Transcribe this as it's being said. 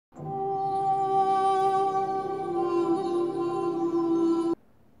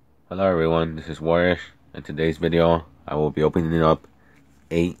Hello everyone, this is Warish. In today's video, I will be opening up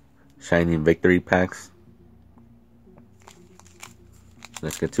 8 Shining Victory packs.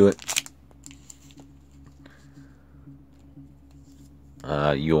 Let's get to it.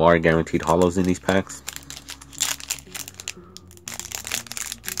 You are guaranteed holos in these packs.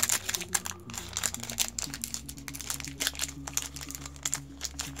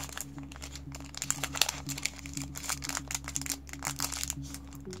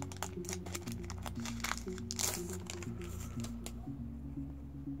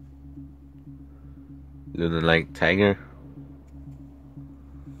 Lunalike Tiger,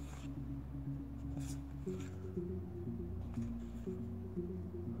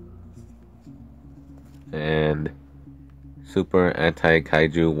 and Super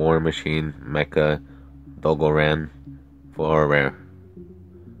Anti-Kaiju War Machine Mecha Dogoran for a rare.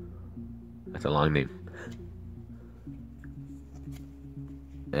 That's a long name.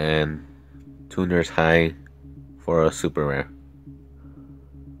 And Tuner's High for a super rare.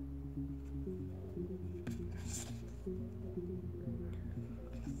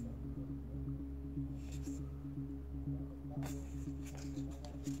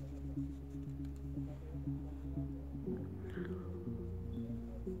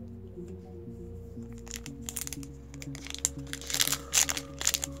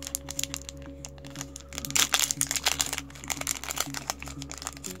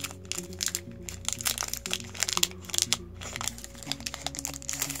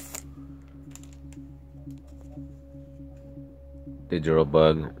 Digital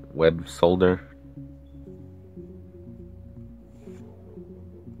Bug Web Solder,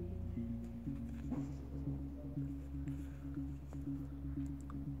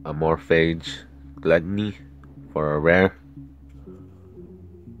 Amorphage Gluttony for a rare,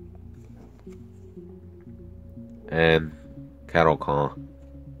 and Cattle Call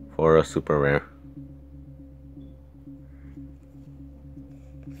for a super rare.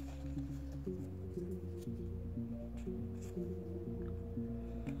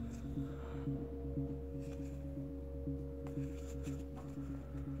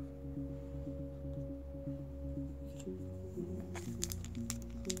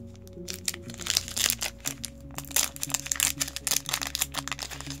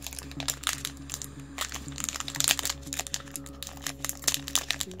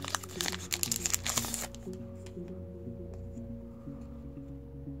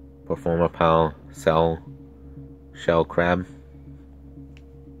 Performer Pal Shell Crab,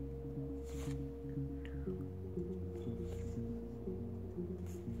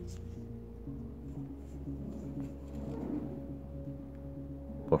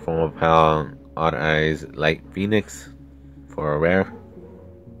 Performer Pal Odd Eyes Light Phoenix for a rare,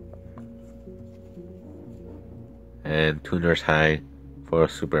 and Tuner's High for a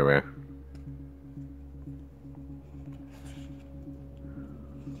super rare.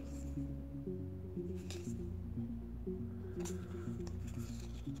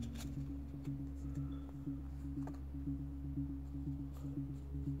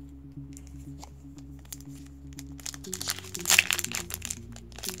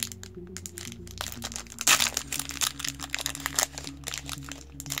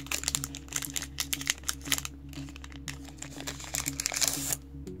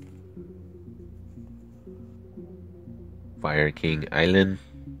 Fire King Island,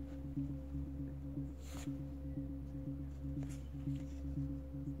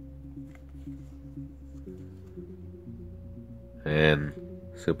 and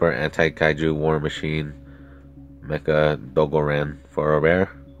Super Anti-Kaiju War Machine Mecha Dogoran for a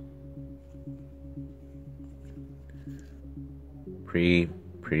rare.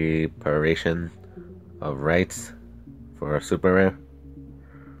 Preparation of Rites for a super rare.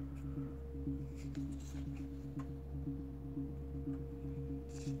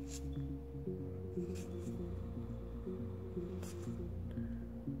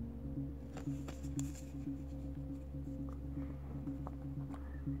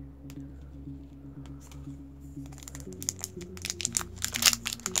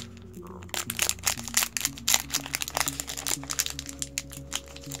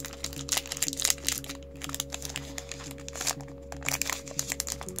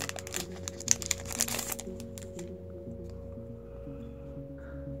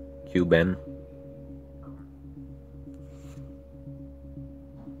 Cuban,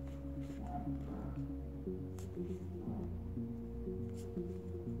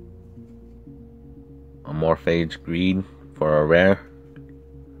 Amorphage Greed for a rare,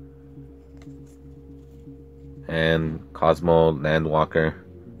 and Cosmo Landwalker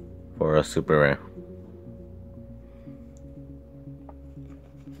for a super rare.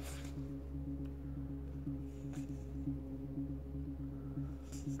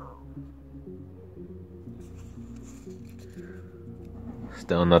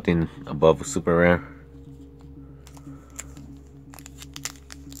 Still nothing above a super rare.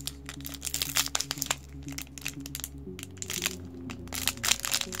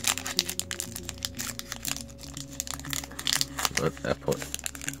 What's that put?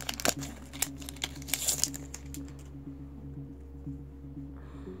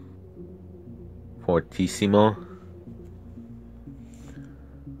 Fortissimo.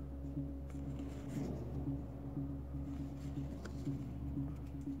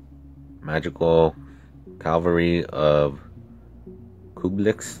 Magical Cavalry of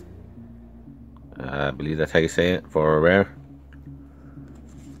Kublix. I believe that's how you say it for a rare.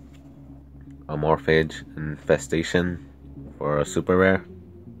 Amorphage Infestation for a super rare.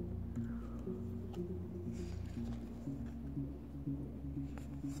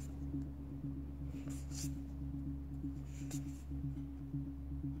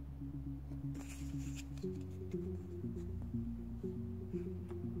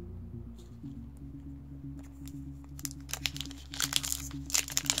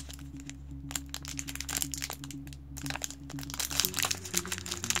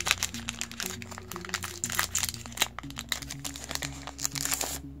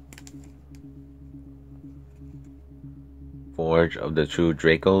 Forge of the True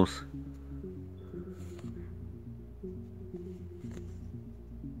Dracos.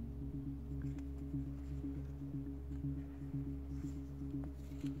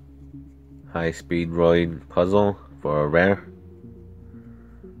 High Speed Roid Puzzle for a rare.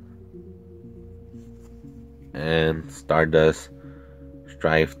 And Stardust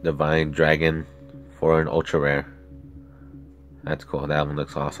Strife Divine Dragon for an ultra rare. That's cool, that one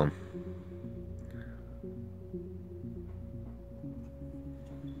looks awesome.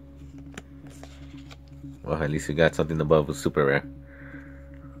 Well, at least we got something above a super rare.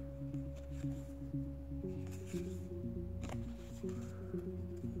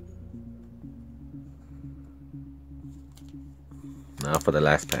 Now for the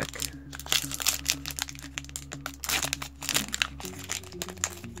last pack.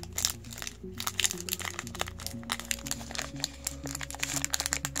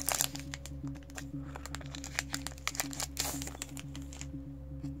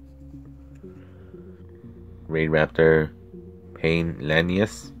 Raid Raptor Pain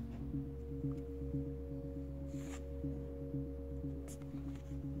Lanius.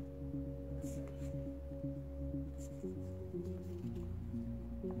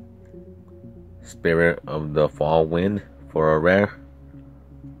 Spirit of the Fall Wind for a rare.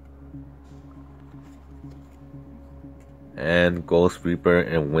 And Ghost Reaper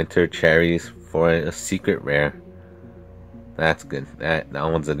and Winter Cherries for a secret rare. That's good. That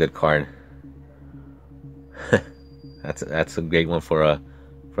one's a good card. That's a great one for a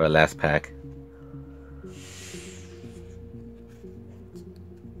last pack.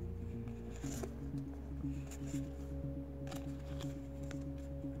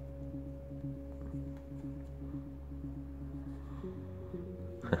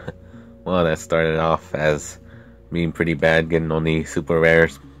 Well, that started off as being pretty bad, getting only super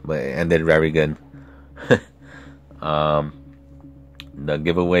rares, but it ended very good. The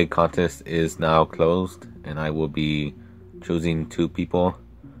giveaway contest is now closed, and I will be choosing 2 people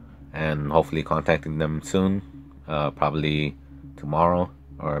and hopefully contacting them soon, probably tomorrow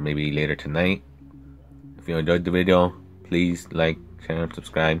or maybe later tonight. If you enjoyed the video, please like, share, and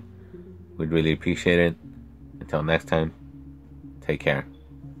subscribe. We'd really appreciate it. Until next time, take care.